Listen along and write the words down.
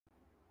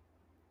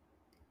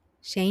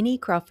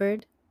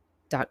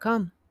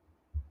ShaneCrawford.com.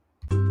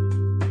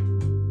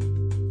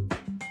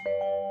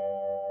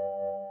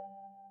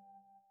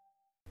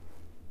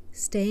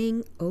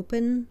 Staying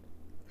open,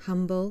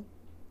 humble,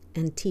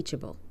 and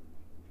teachable.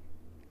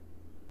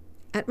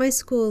 At my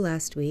school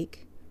last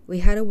week, we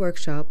had a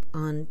workshop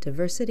on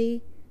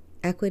diversity,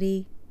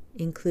 equity,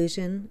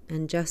 inclusion,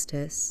 and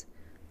justice,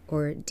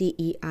 or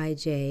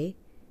DEIJ,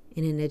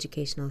 in an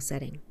educational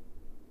setting.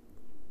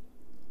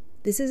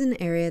 This is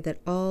an area that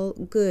all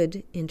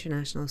good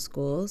international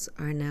schools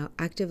are now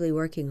actively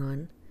working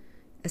on,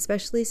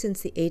 especially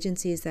since the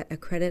agencies that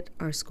accredit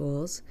our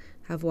schools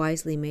have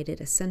wisely made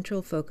it a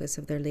central focus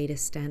of their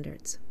latest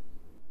standards.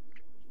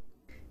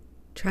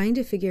 Trying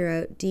to figure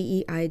out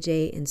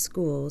DEIJ in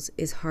schools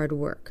is hard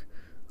work,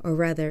 or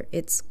rather,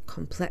 it's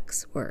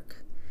complex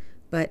work.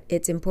 But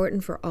it's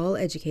important for all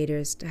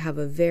educators to have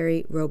a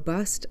very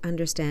robust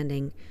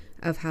understanding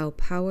of how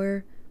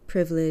power,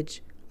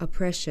 privilege,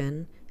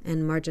 oppression,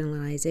 and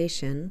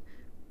marginalization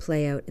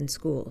play out in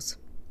schools.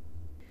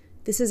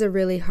 This is a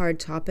really hard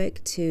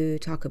topic to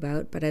talk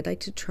about, but I'd like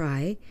to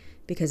try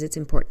because it's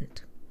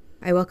important.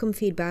 I welcome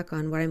feedback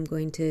on what I'm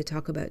going to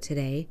talk about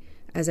today,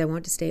 as I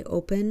want to stay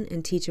open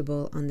and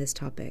teachable on this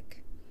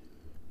topic.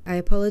 I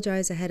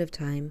apologize ahead of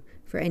time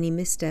for any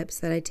missteps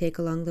that I take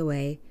along the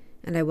way,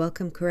 and I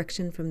welcome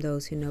correction from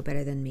those who know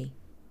better than me.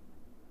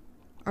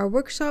 Our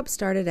workshop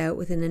started out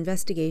with an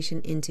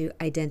investigation into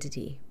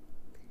identity.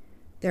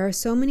 There are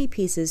so many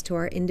pieces to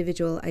our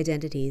individual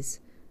identities,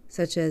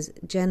 such as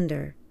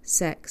gender,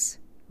 sex,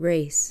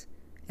 race,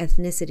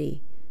 ethnicity,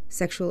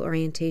 sexual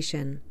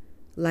orientation,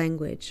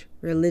 language,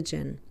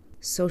 religion,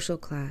 social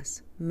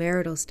class,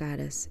 marital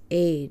status,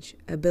 age,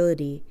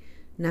 ability,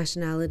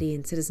 nationality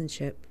and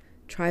citizenship,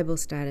 tribal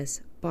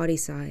status, body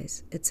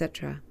size,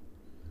 etc.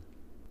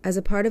 As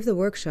a part of the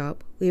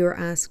workshop, we were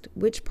asked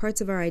which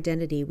parts of our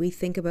identity we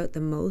think about the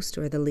most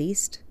or the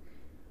least,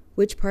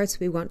 which parts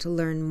we want to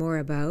learn more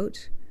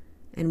about,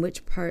 and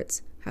which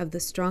parts have the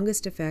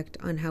strongest effect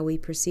on how we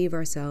perceive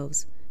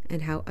ourselves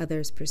and how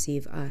others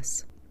perceive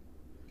us.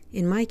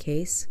 In my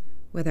case,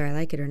 whether I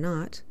like it or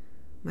not,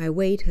 my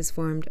weight has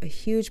formed a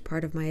huge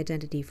part of my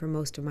identity for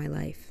most of my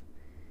life.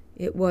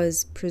 It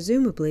was,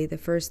 presumably, the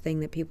first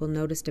thing that people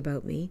noticed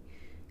about me,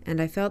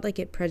 and I felt like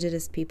it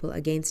prejudiced people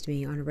against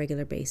me on a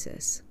regular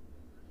basis.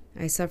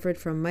 I suffered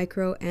from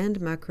micro and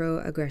macro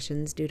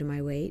aggressions due to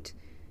my weight,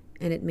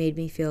 and it made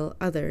me feel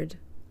othered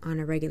on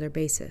a regular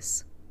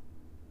basis.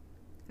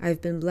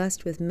 I've been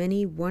blessed with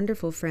many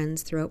wonderful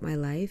friends throughout my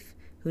life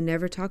who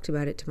never talked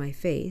about it to my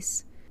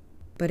face,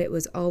 but it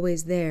was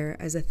always there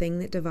as a thing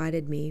that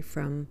divided me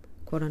from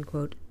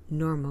quote-unquote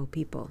normal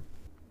people.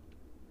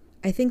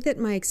 I think that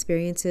my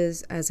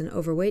experiences as an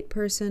overweight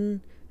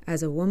person,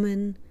 as a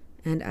woman,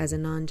 and as a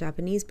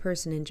non-Japanese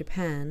person in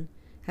Japan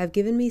have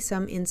given me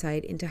some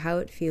insight into how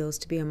it feels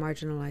to be a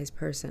marginalized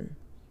person.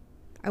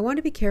 I want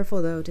to be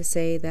careful, though, to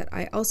say that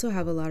I also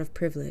have a lot of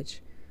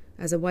privilege.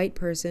 As a white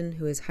person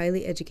who is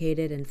highly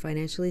educated and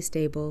financially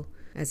stable,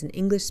 as an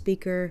English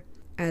speaker,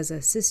 as a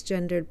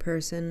cisgendered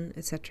person,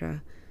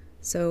 etc.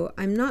 So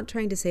I'm not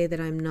trying to say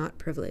that I'm not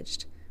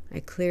privileged.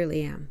 I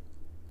clearly am.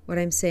 What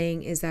I'm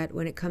saying is that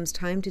when it comes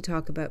time to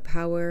talk about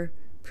power,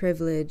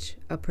 privilege,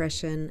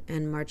 oppression,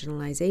 and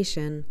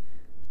marginalization,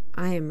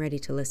 I am ready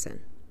to listen.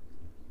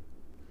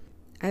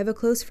 I have a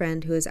close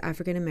friend who is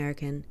African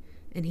American,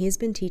 and he has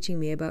been teaching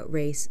me about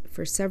race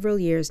for several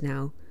years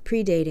now,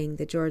 predating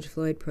the George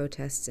Floyd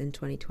protests in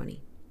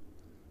 2020.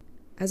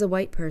 As a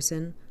white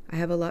person, I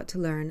have a lot to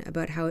learn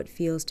about how it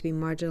feels to be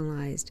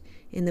marginalized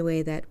in the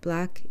way that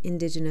Black,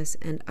 Indigenous,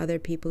 and other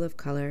people of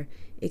color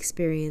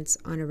experience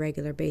on a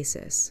regular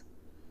basis.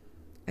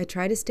 I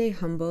try to stay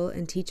humble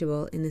and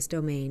teachable in this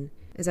domain,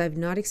 as I've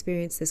not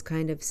experienced this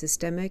kind of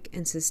systemic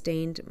and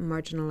sustained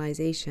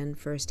marginalization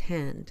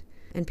firsthand,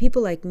 and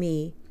people like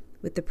me,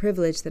 with the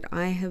privilege that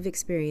I have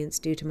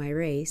experienced due to my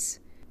race,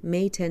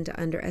 may tend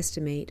to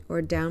underestimate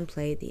or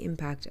downplay the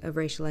impact of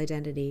racial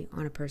identity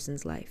on a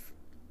person's life.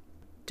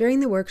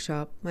 During the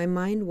workshop, my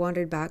mind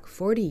wandered back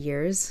 40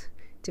 years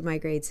to my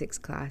grade 6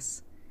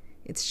 class.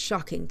 It's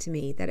shocking to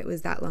me that it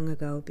was that long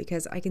ago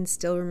because I can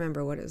still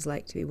remember what it was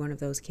like to be one of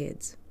those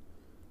kids.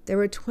 There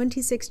were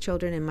 26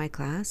 children in my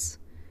class,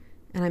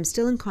 and I'm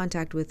still in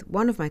contact with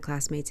one of my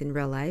classmates in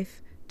real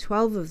life,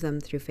 12 of them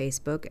through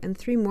Facebook, and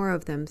 3 more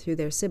of them through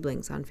their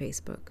siblings on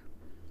Facebook.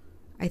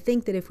 I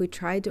think that if we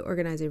tried to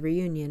organize a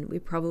reunion, we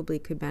probably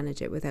could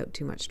manage it without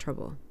too much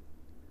trouble.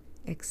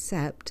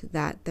 Except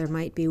that there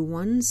might be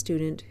one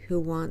student who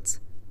wants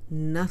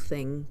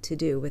nothing to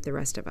do with the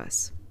rest of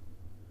us.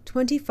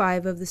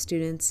 25 of the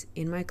students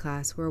in my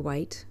class were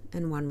white,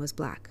 and 1 was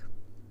Black.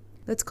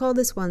 Let's call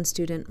this one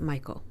student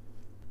Michael.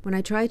 When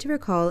I try to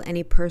recall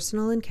any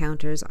personal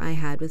encounters I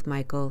had with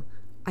Michael,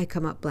 I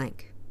come up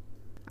blank.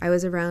 I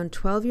was around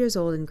 12 years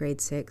old in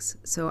grade 6,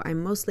 so I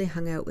mostly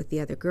hung out with the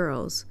other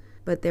girls,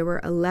 but there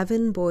were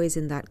 11 boys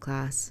in that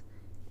class,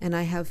 and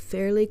I have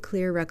fairly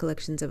clear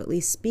recollections of at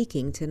least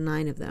speaking to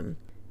 9 of them,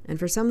 and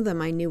for some of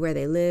them I knew where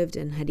they lived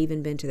and had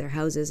even been to their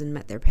houses and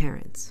met their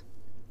parents.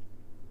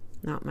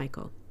 Not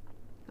Michael.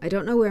 I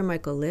don't know where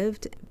Michael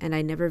lived, and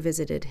I never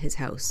visited his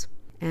house.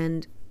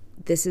 And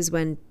this is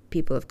when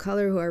people of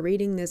color who are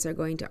reading this are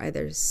going to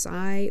either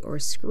sigh or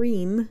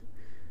scream.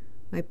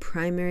 My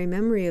primary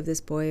memory of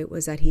this boy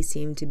was that he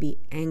seemed to be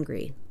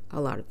angry a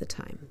lot of the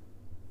time.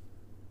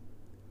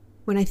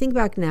 When I think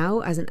back now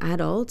as an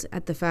adult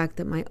at the fact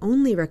that my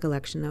only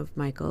recollection of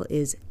Michael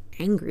is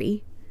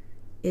angry,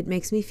 it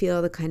makes me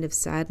feel the kind of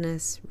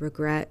sadness,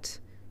 regret,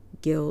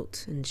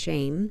 guilt, and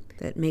shame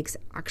that makes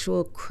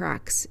actual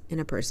cracks in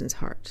a person's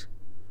heart.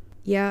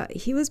 Yeah,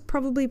 he was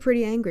probably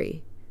pretty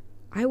angry.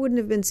 I wouldn't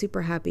have been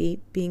super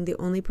happy being the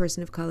only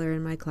person of color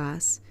in my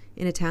class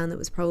in a town that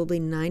was probably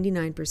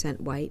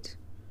 99% white.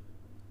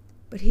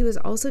 But he was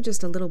also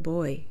just a little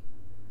boy.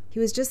 He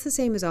was just the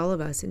same as all of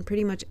us in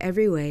pretty much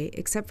every way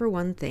except for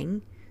one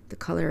thing, the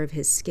color of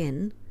his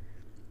skin,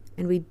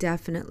 and we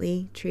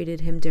definitely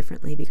treated him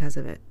differently because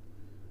of it.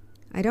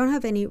 I don't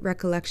have any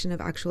recollection of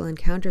actual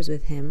encounters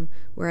with him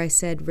where I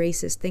said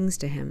racist things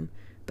to him,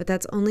 but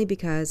that's only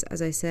because,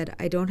 as I said,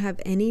 I don't have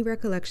any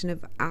recollection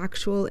of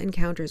actual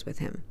encounters with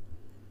him.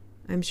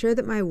 I'm sure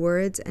that my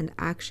words and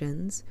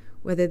actions,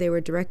 whether they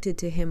were directed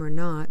to him or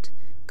not,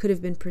 could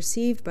have been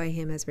perceived by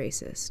him as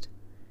racist.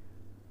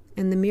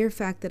 And the mere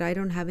fact that I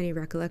don't have any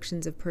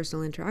recollections of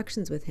personal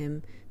interactions with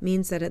him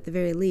means that at the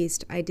very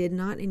least I did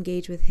not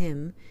engage with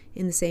him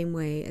in the same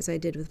way as I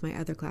did with my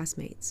other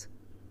classmates.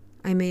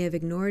 I may have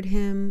ignored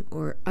him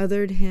or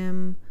othered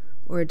him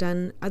or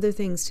done other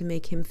things to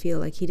make him feel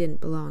like he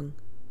didn't belong.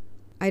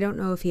 I don't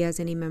know if he has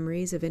any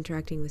memories of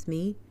interacting with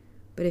me,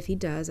 but if he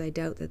does, I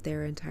doubt that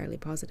they're entirely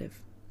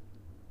positive.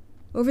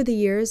 Over the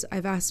years,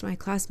 I've asked my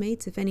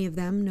classmates if any of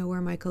them know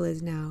where Michael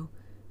is now,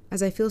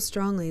 as I feel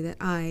strongly that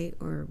I,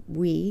 or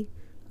we,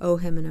 owe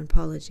him an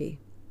apology.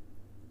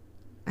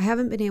 I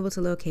haven't been able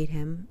to locate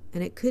him,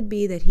 and it could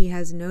be that he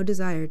has no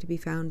desire to be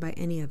found by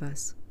any of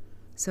us.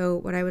 So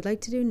what I would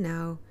like to do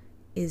now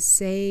is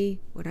say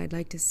what I'd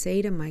like to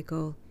say to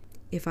Michael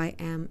if I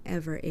am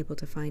ever able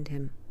to find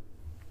him.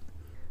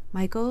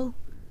 Michael,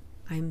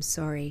 I'm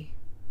sorry.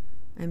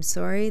 I'm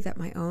sorry that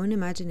my own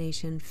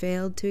imagination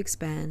failed to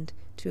expand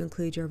to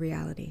include your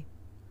reality.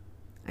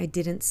 I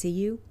didn't see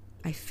you.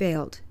 I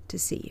failed to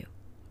see you.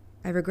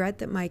 I regret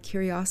that my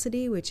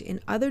curiosity, which in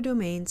other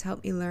domains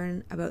helped me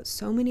learn about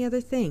so many other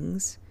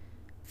things,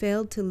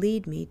 failed to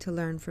lead me to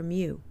learn from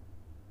you.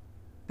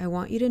 I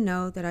want you to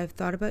know that I've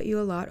thought about you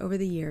a lot over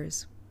the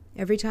years.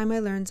 Every time I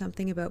learn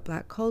something about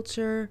Black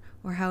culture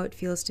or how it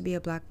feels to be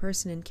a Black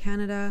person in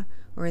Canada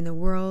or in the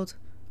world,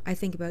 I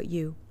think about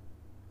you.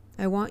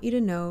 I want you to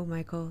know,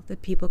 Michael,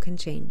 that people can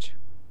change.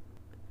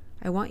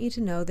 I want you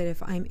to know that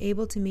if I'm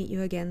able to meet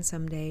you again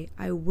someday,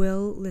 I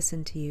will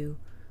listen to you.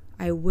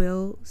 I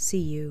will see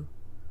you.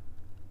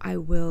 I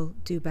will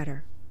do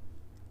better.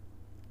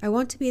 I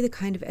want to be the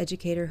kind of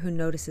educator who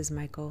notices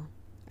Michael.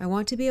 I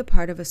want to be a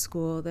part of a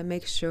school that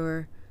makes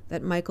sure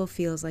that Michael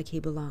feels like he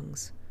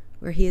belongs,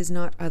 where he is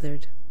not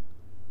othered.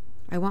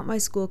 I want my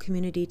school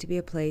community to be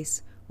a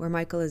place where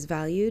Michael is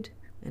valued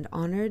and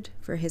honored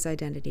for his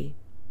identity.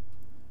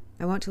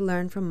 I want to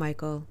learn from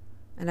Michael,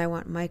 and I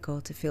want Michael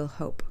to feel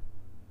hope.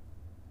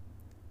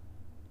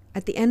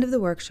 At the end of the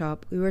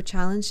workshop, we were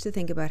challenged to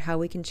think about how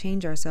we can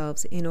change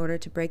ourselves in order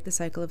to break the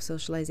cycle of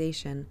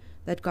socialization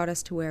that got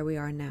us to where we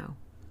are now.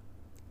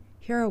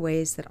 Here are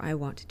ways that I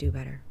want to do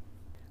better.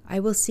 I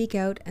will seek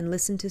out and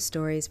listen to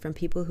stories from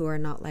people who are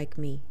not like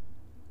me.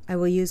 I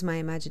will use my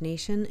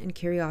imagination and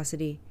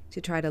curiosity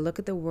to try to look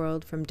at the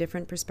world from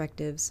different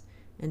perspectives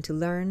and to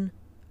learn,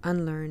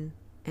 unlearn,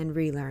 and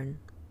relearn.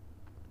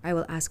 I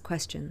will ask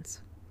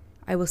questions.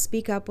 I will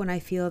speak up when I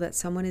feel that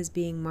someone is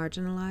being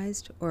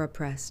marginalized or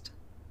oppressed.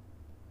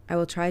 I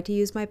will try to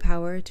use my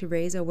power to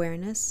raise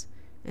awareness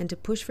and to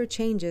push for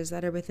changes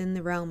that are within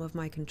the realm of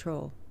my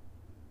control.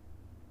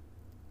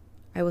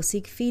 I will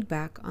seek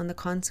feedback on the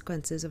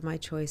consequences of my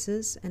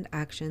choices and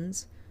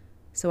actions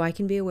so I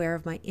can be aware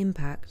of my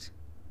impact,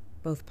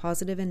 both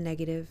positive and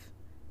negative,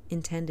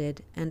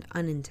 intended and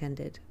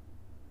unintended.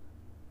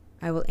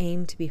 I will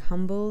aim to be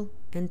humble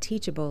and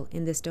teachable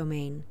in this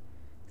domain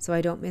so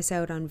I don't miss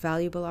out on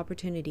valuable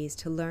opportunities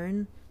to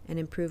learn and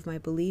improve my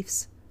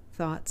beliefs,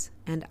 thoughts,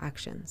 and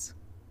actions.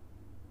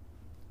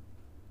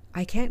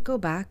 I can't go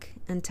back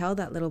and tell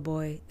that little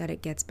boy that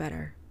it gets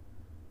better,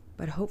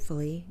 but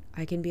hopefully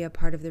I can be a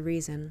part of the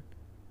reason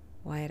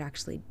why it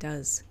actually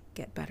does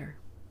get better.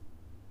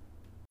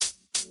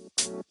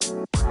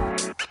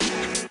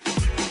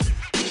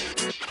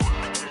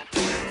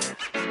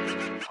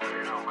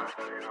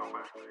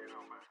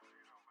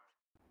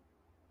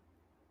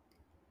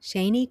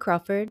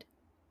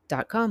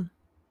 ShanieCrawford.com